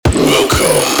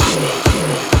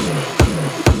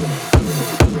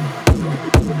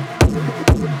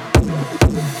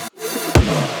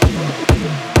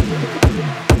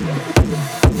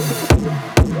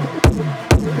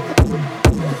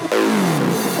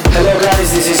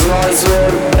guys, this is Noise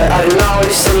World. Are you now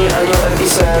listening a new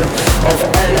episode of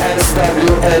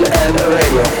NSWLN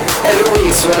Radio? Every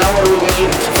week, 1 hour with me,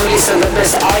 you listen the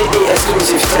best ID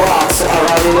exclusive tracks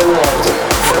around in the world.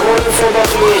 For more info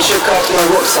about me, check out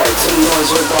my website,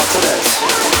 noiseworld.net.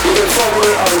 You can follow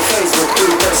me on Facebook,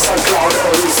 Twitter, SoundCloud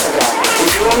or Instagram.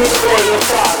 If you want me to play your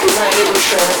track in my radio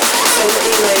show, send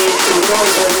an email to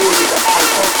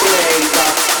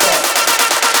noiseworldmusic@hotmail.com.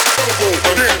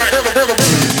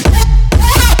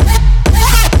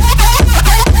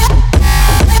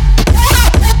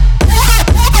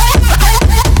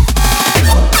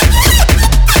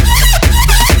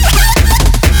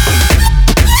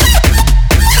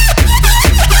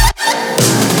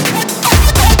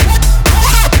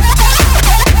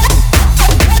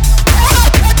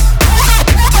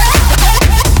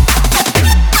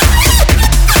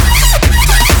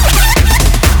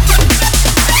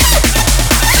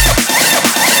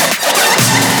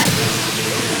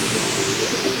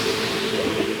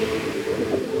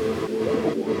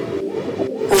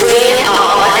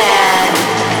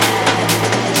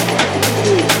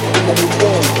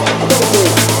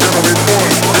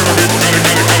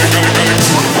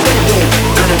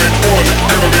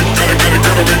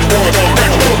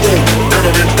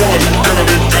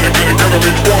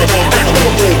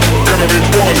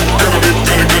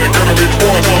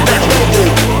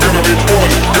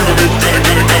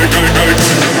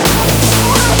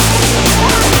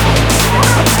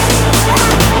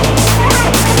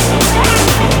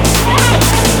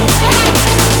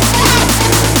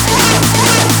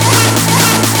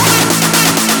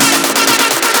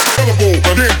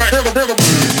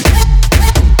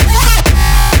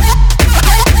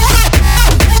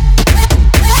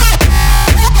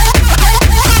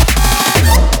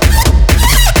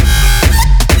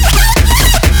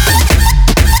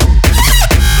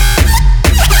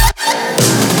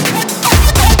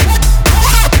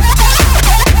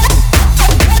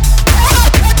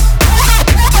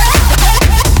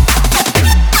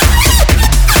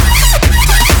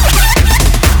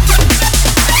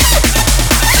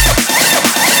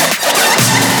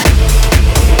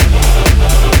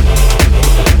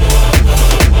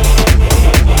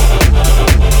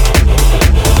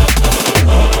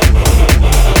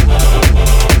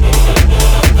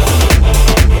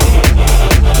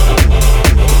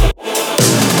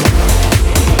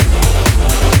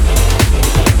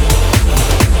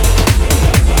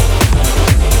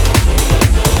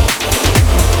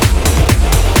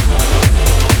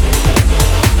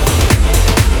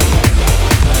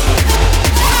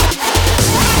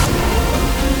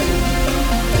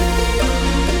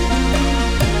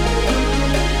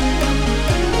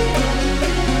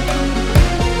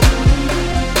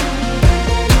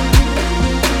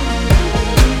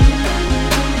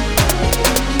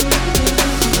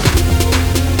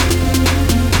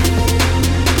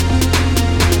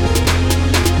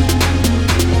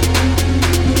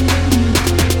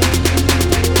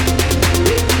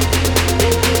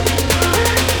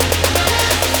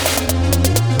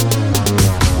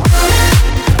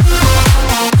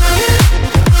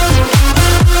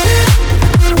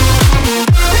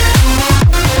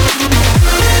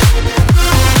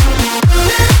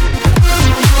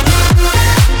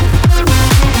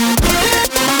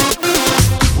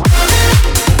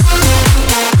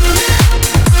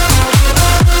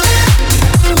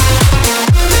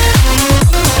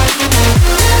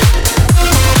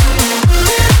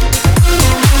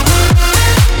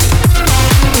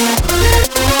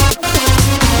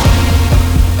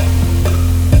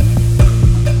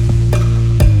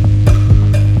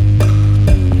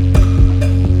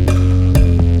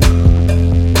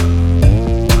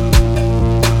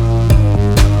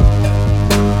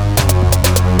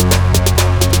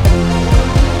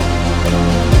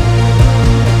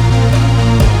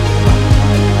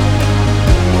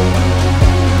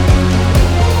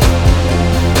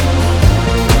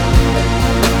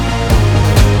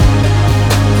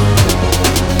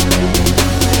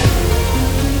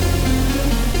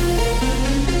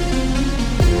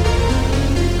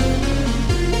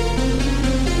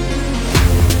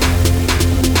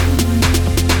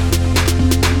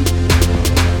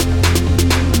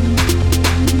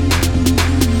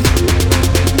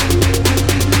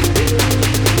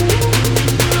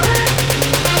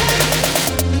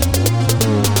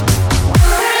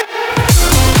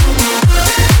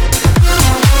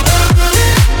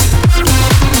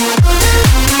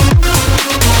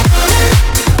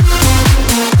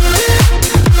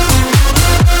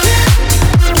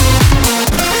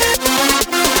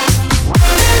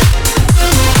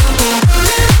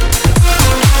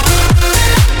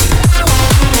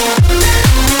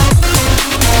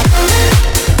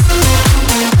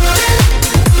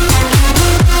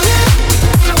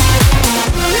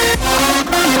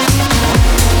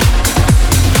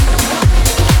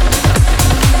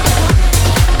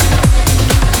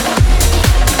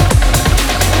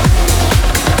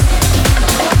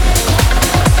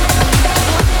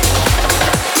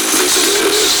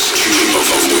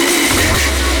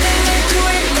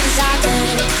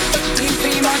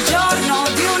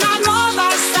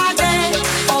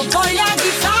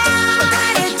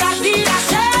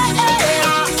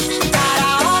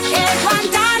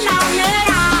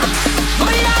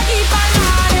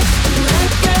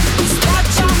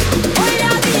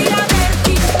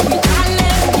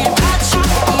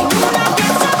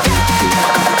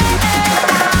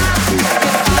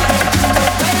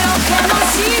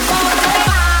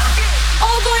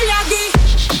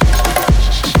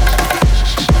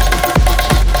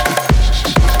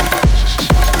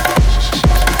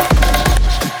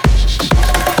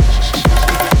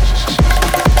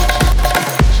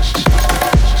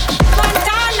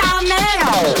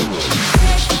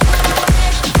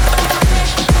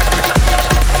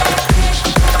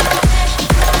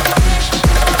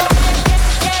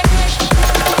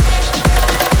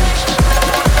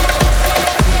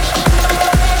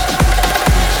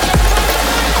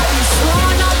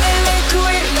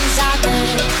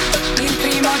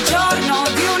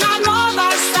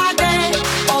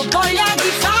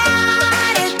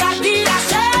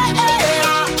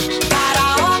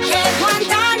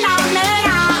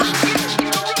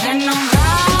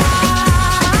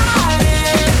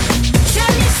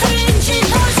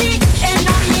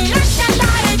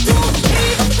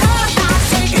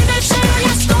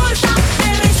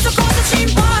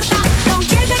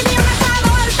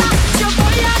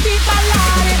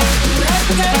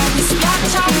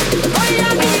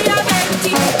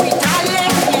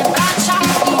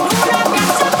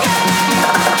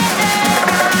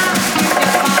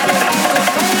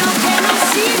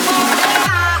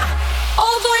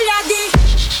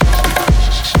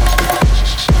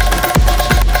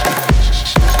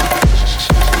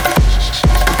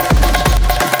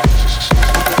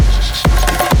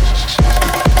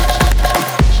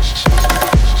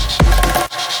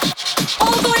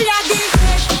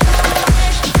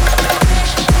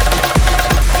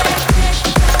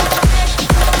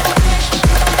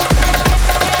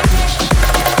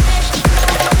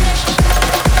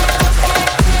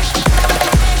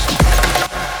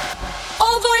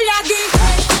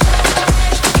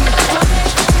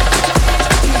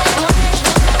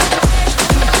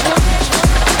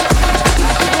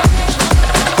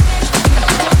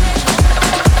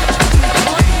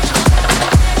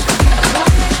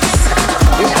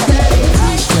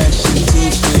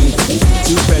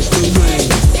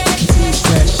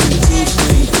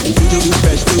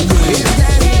 It's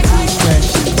getting hot. Too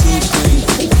fresh and too clean.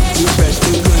 Too fresh,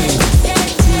 too clean.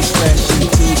 Too fresh and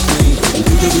too clean.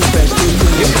 Too fresh, too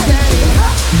clean. It's getting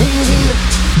hot in here.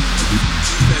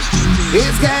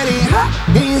 It's getting hot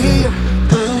in here.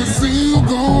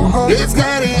 It's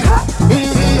getting hot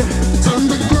in here. Turn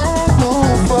the club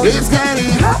on. It's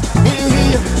getting hot in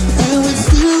here. And we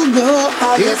still go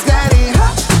hot. It's getting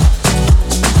hot.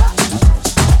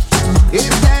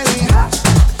 It's getting hot.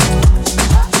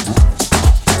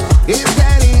 It's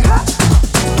getting hot.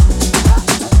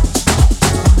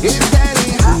 It's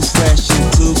getting hot. Too fresh and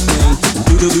too clean.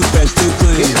 Too fresh, too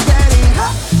clean. It's getting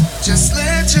hot. Just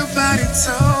let your body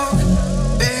talk,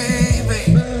 baby.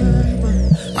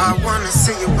 I wanna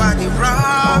see your body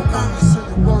rock.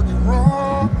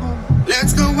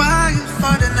 Let's go wild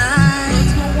for the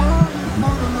night.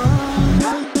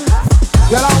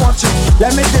 Girl, I want you,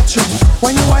 let me get you.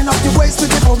 When you wind up your waist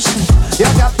with devotion, you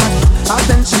got my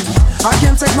attention. I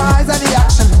can't take my eyes out the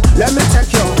action. Let me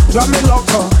take you, drop me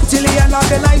loco. Till the end of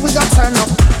the night we got turn up.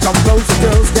 Come closer,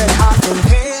 girls, get hot in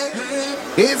here.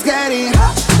 It's getting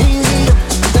hot in here.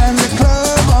 Turn the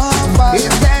club on fire.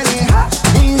 It's getting hot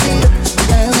in here.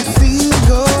 Can we feel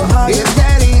go high? It's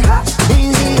getting hot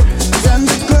in here. Turn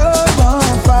the club on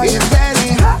fire. It's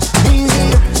getting hot in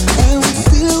here. And we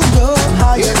still go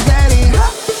high. It's getting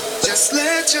hot. Just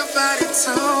let your body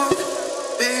talk,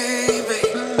 baby.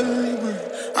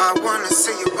 I wanna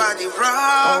see your body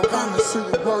rock. I wanna see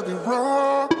your body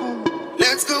rock.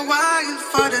 Let's go wild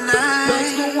for the night.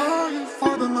 Let's go wild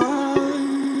for the night.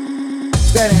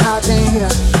 It's getting hot in here.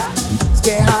 It's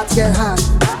getting hot, it's getting hot.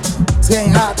 It's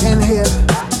getting hot in here.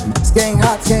 It's getting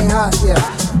hot, yeah.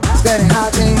 It's getting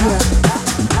hot in here.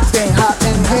 It's getting hot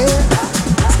in here.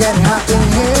 It's getting hot in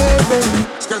here, baby.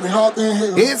 It's getting hot in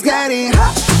here. It's getting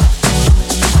hot.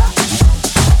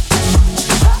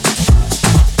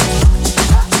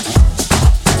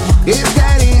 It's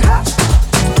getting hot.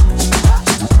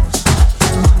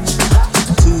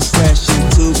 Too fresh and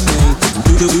too clean.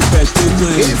 Too fresh, too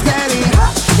clean. It's getting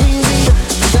hot in here.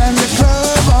 Turn the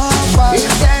club on fire.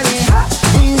 It's getting hot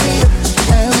in here.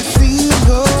 And we feel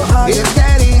go high. It's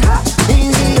getting hot in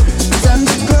here. Turn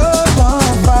the club on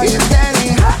fire. It's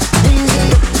getting hot in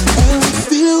here. And we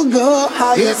still go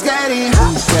high. It's getting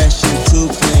hot. Too fresh and too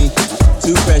clean.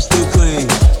 Too fresh, too clean.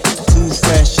 Too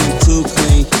fresh and too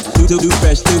clean. Too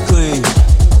fresh, too clean.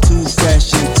 Too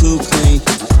fresh and too clean.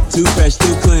 Too fresh,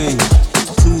 too clean.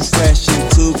 Too fresh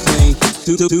and too clean.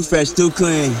 Too fresh, too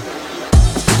clean.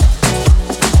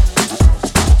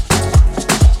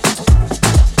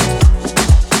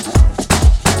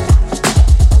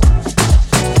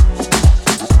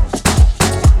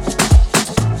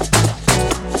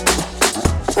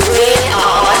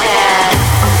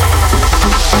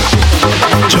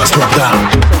 Just drop down.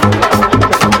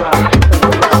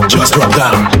 Just drop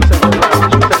down.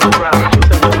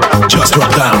 Just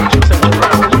drop down.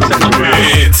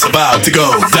 It's about to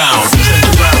go down.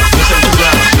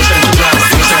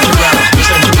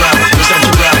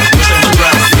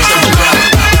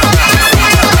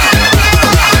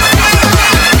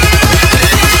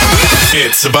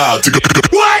 It's about to go.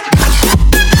 What?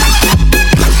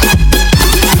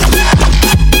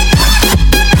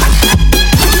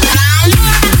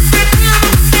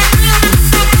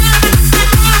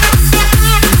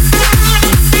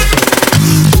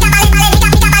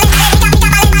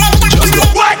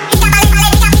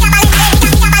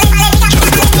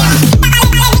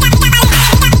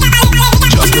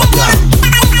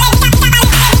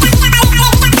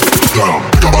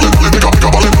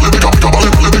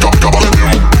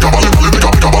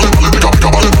 Down.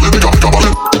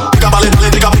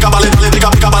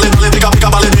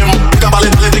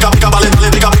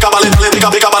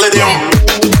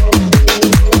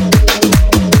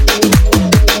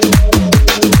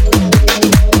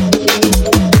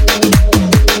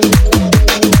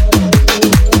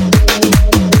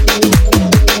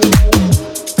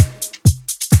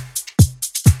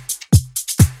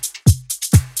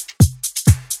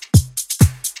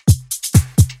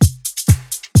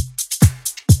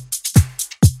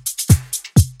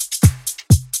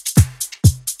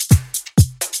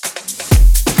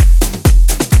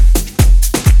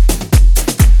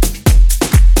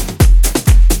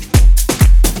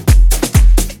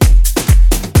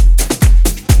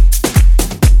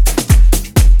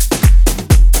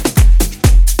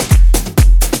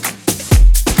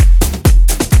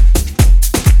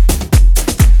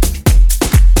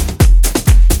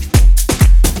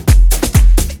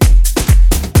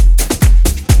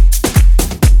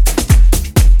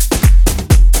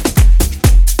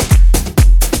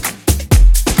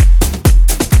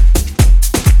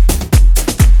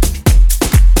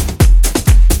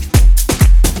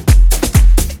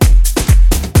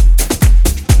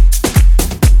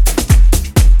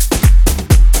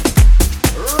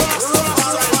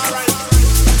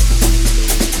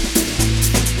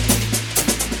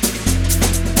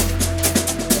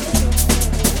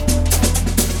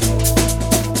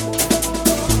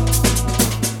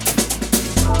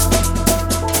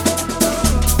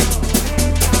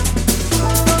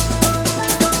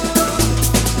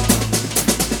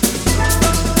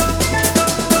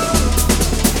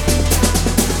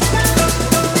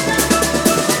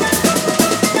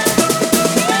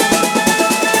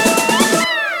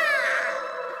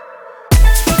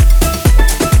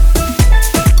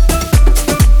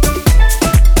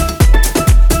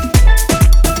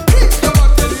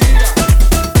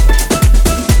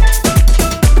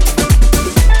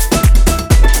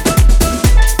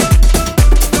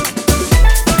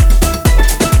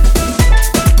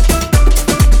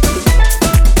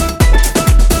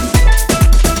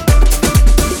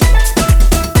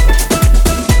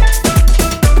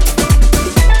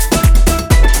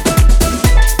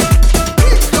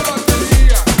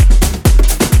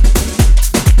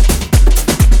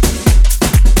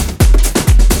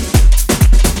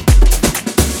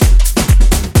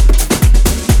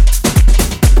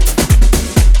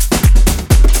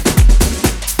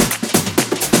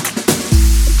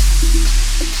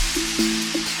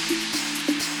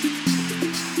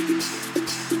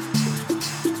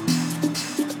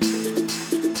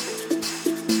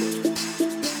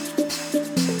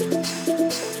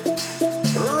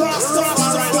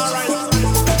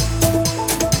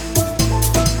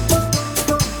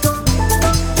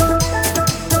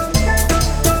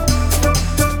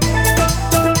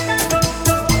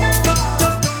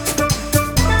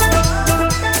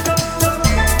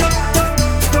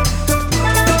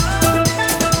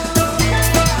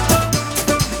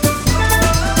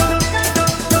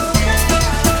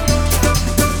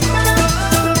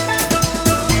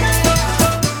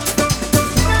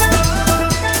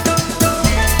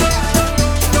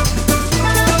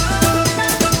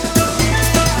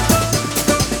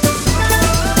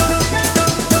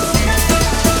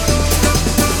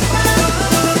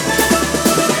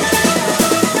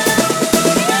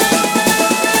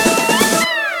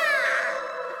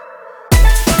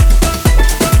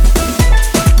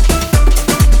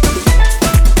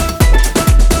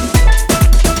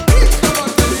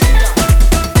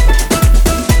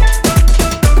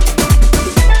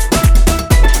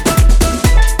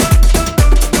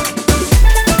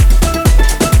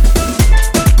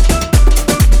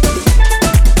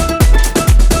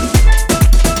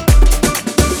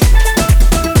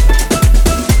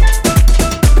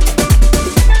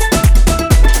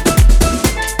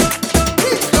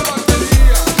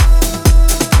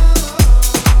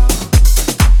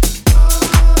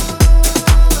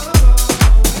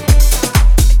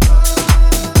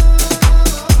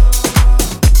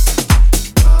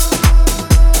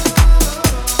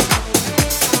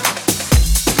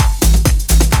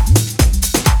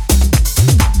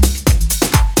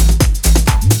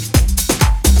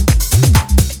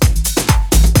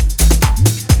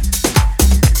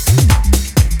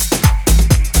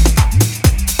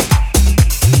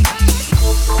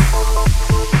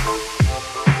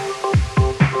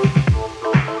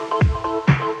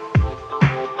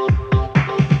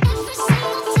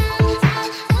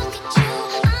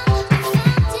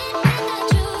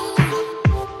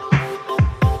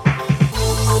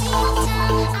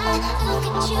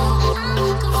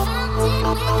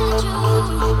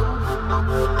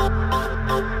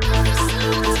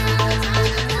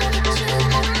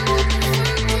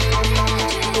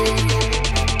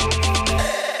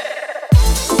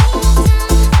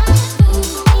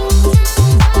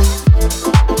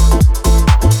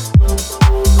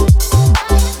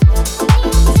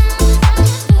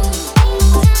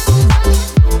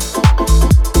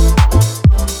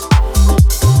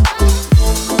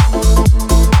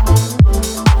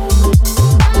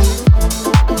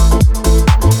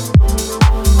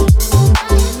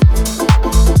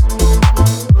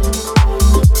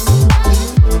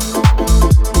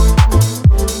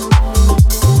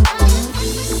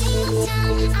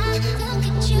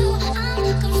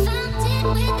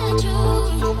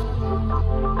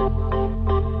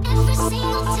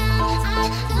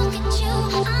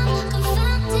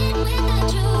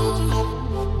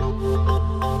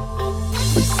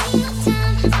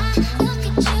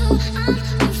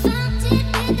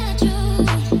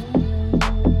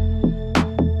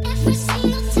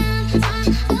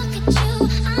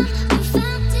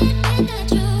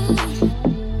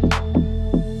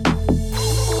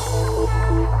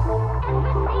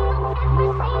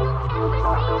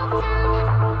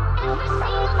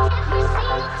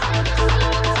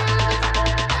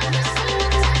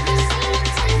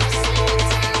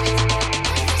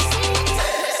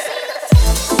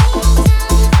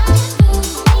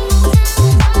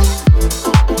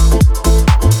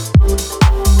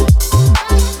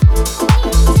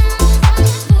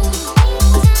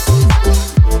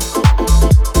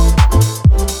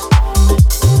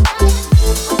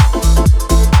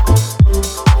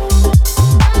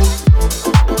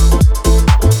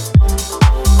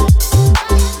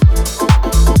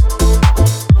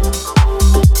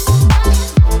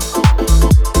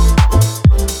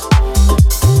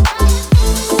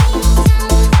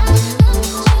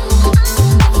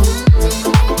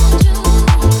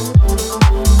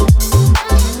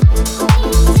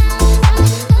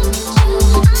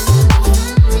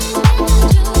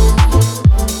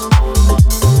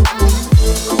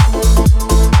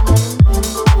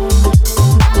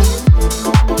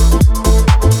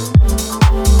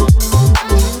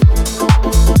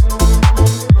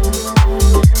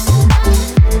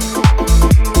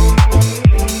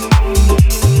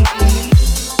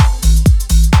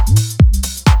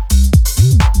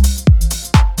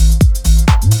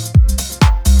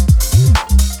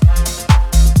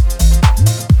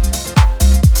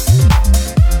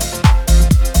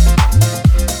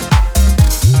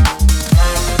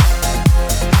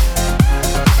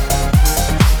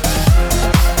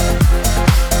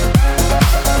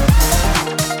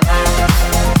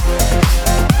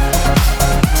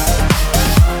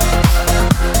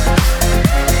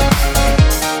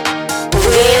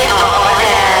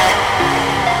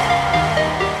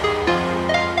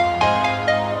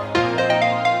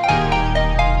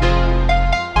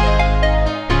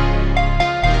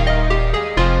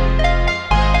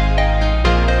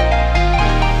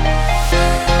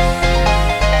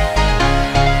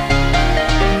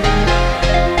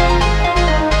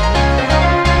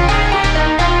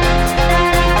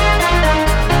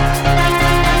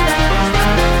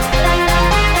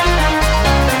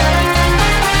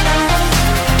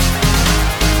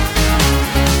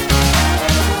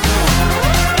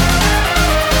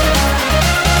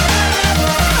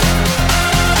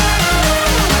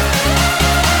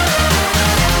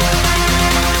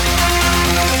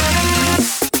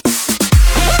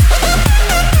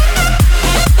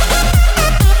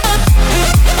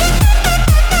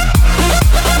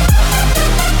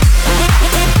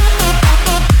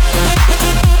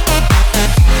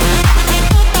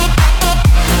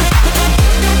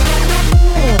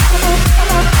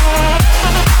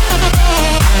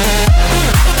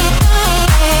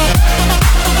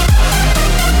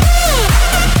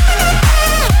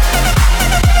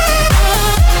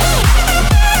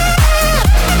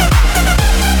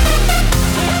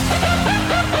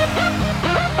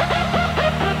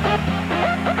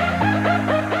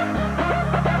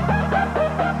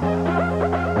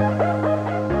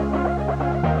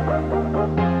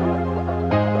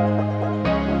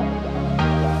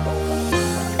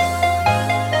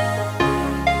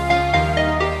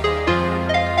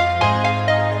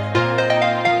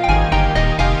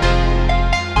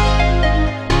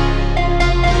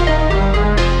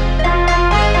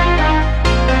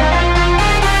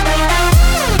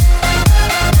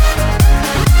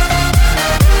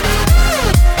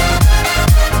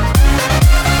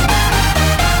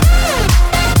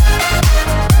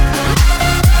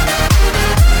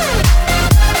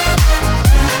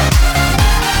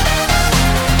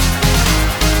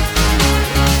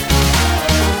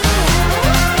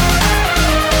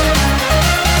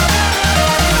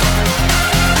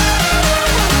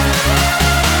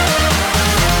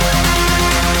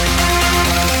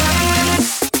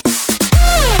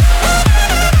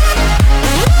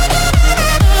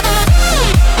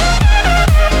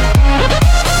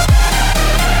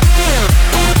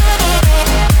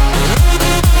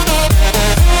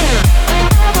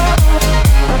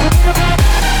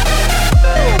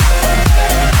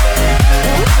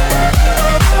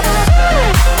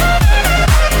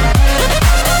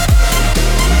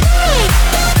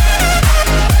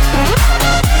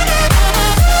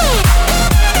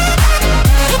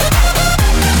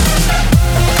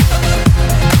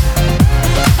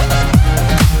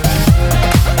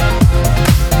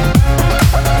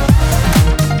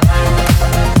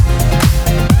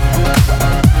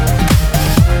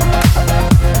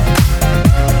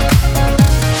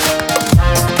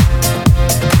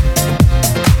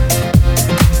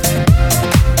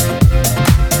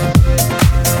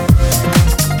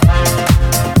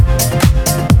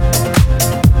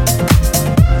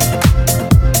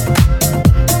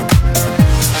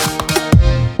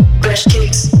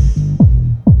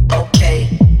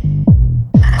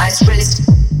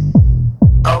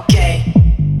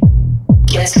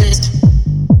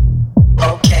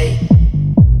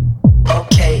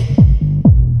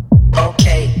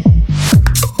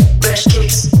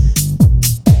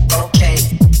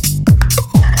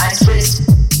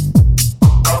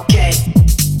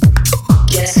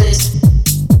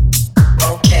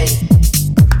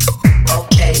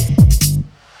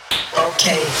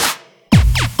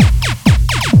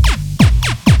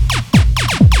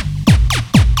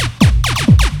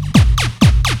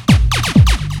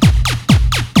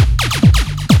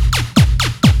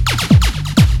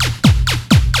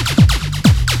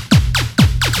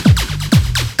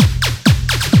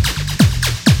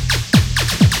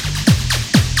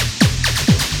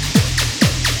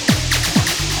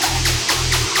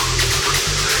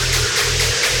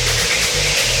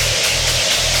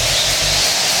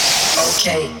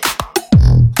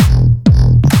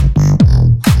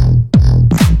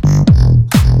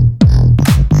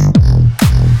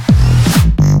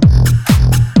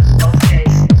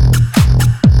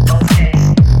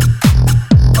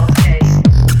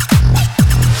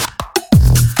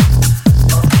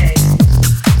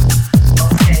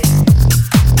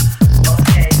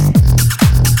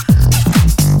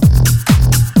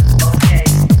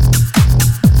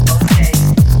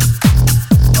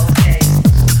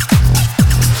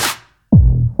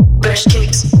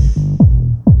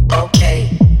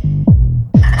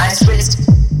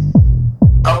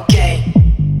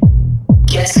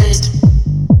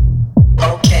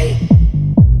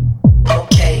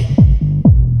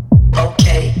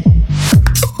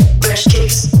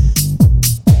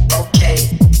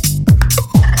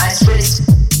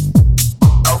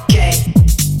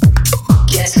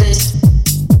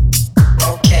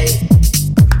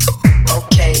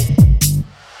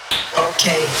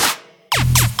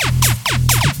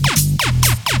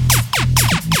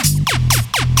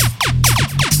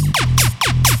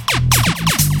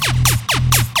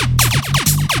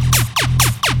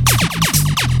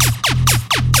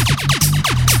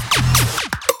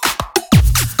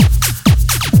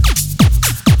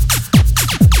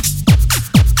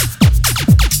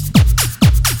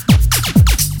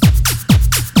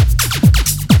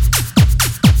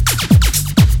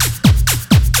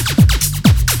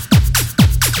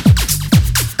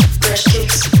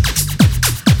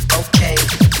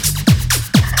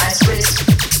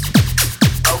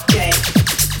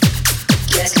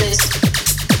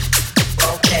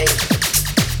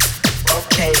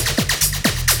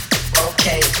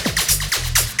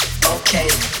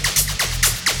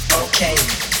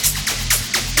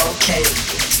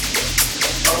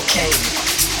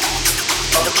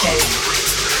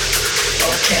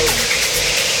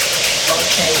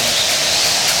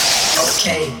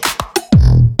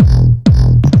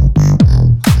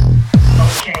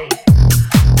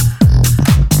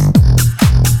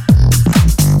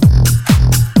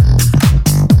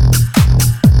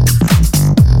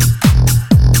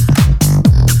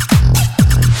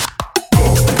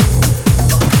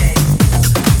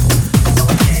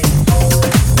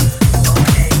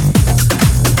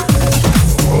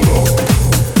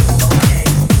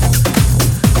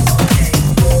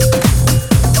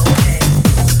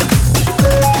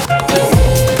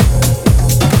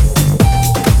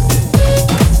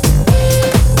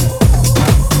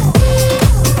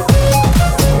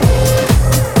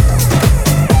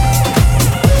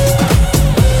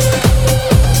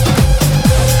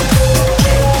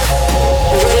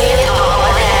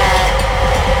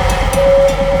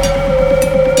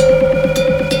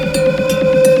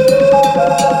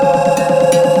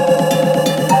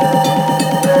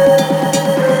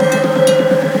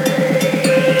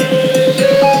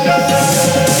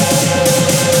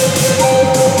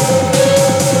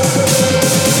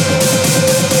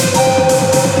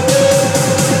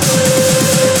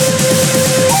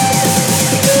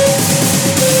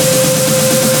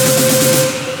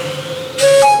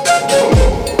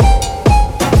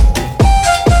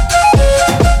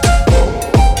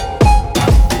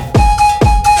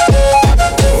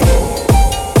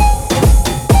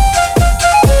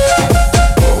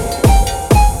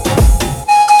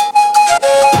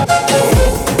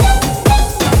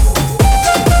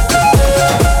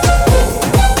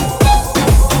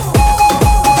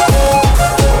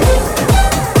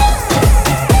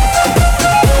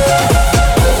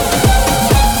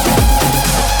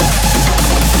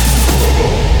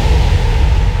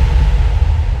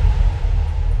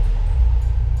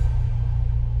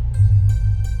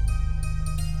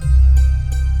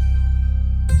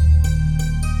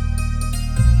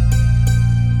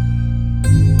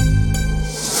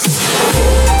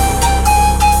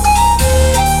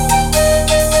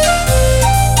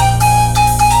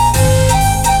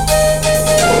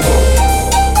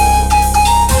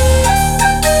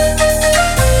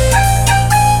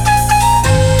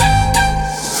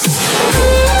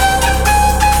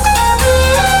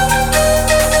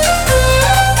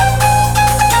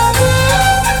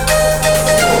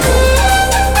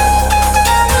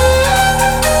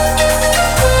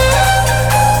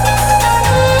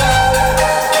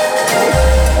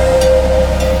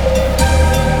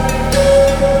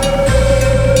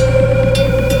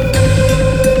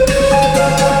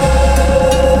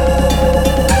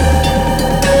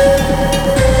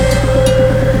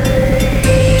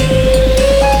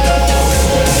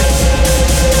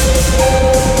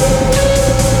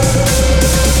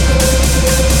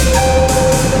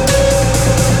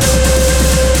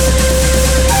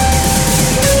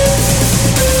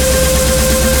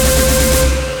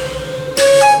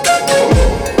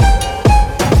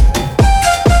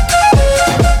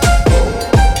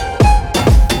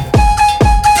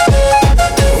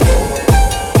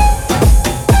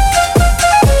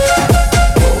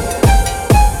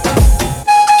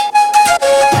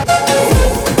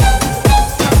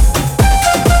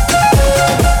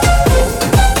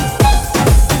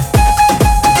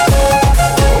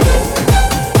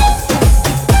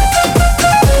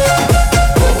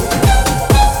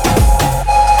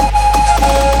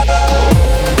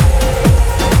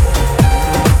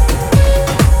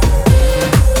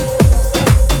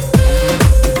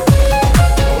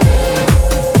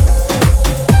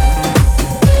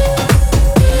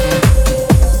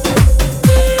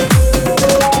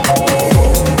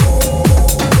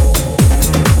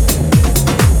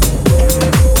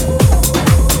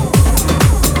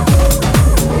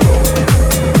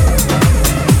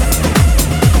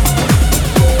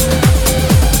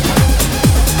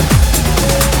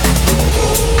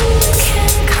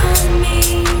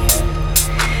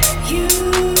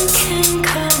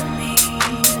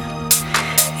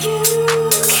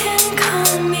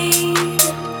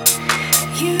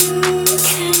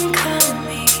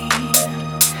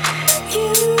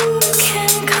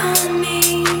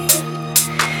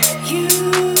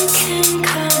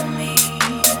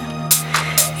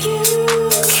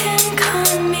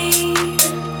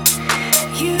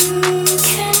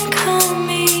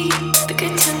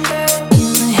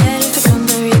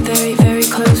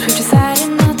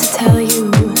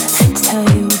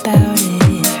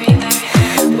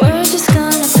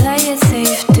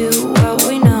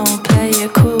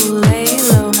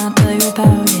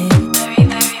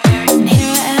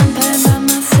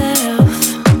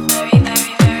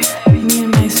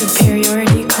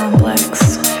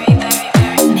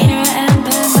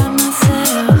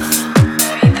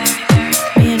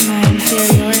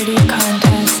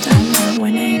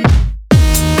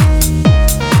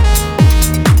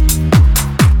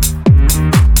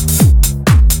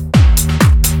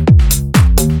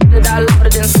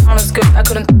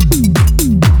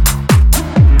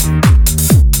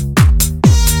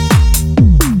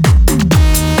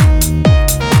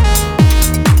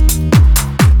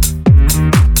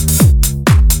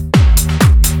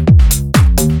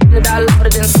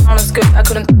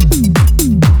 couldn't.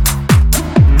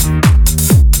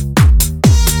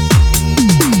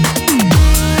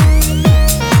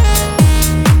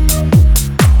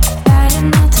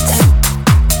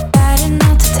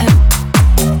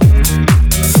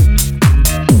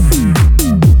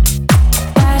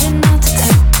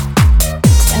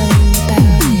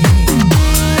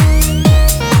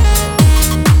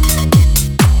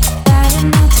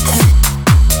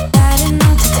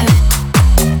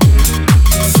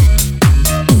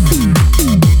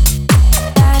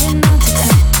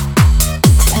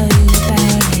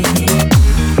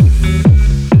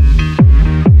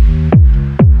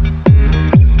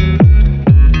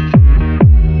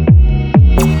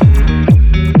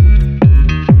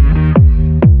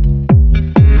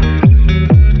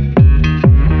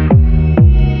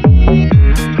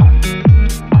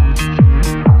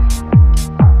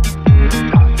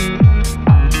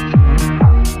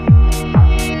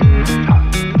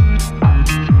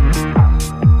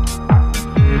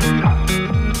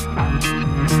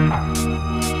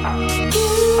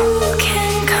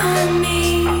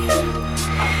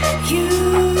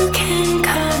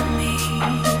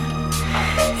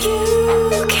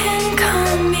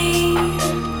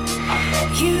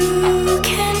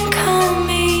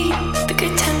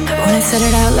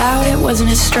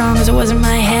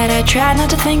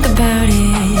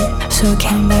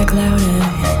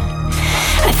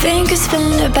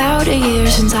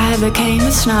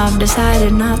 Snob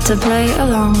decided not to play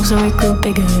along, so it grew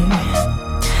bigger.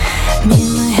 Me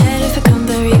and my head have become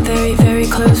very, very, very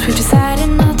close. We decided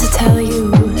not to tell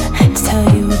you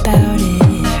about it.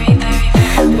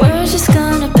 We're just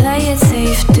gonna play it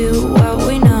safe, do what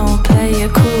we know, play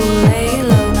it cool, lay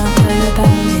low, not tell you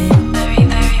about it.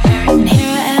 And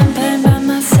here I am playing by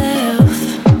myself,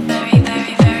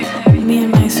 me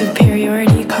and my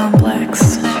superiority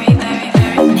complex.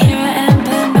 And here I am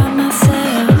playing by myself.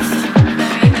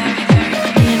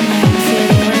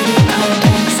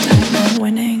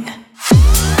 Winning.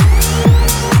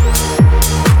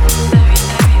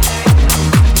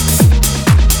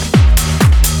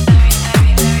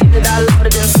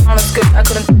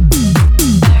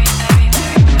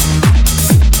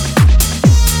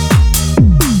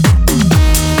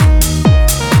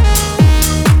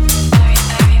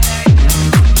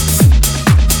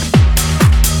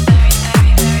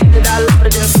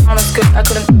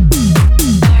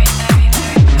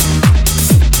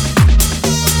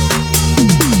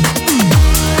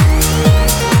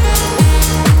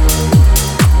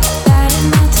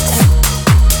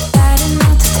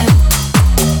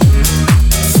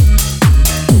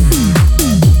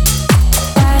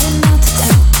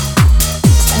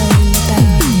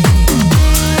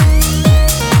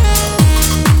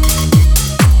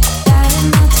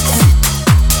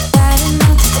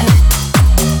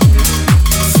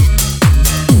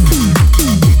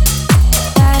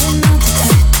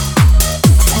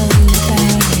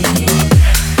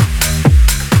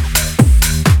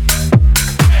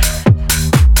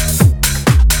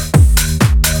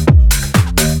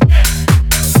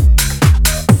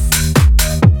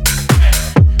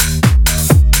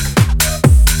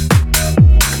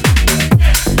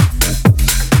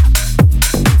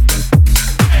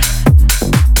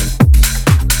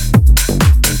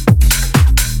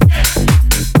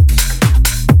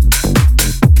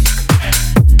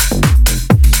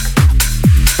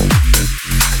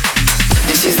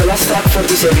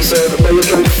 this episode, but you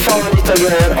can find it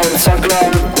again on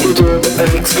SoundCloud, YouTube, and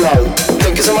Mixcloud.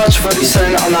 Thank you so much for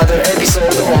listening to another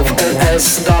episode of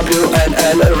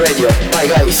NSWNL Radio. Bye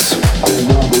guys.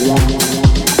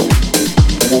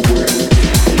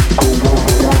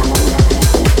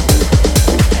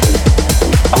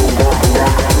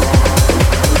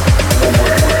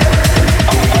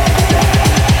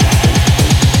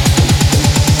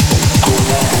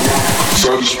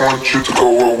 I just want you to go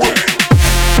away.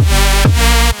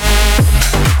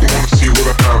 You wanna see what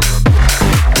I have?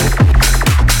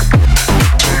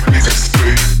 Don't make it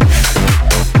stay.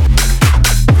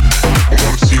 You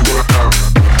wanna see what I have?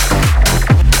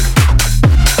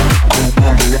 Go on the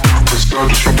one, 'cause I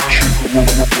just want you to go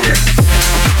away.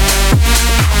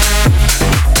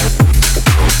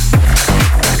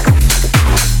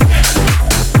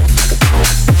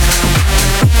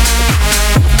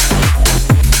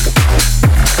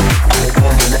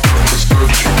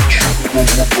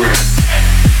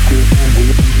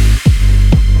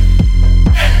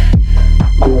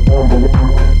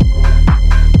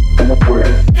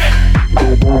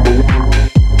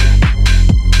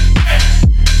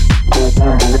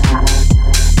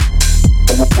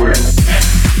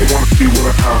 See what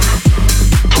I have.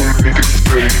 Don't make it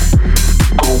stay.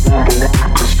 Go on the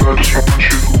one, 'cause I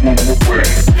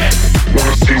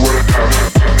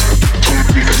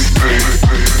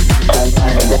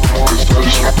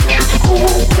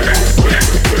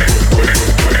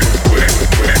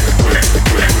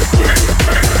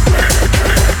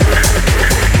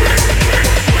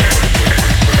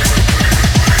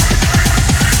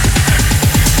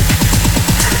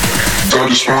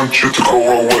just want you to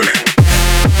go away.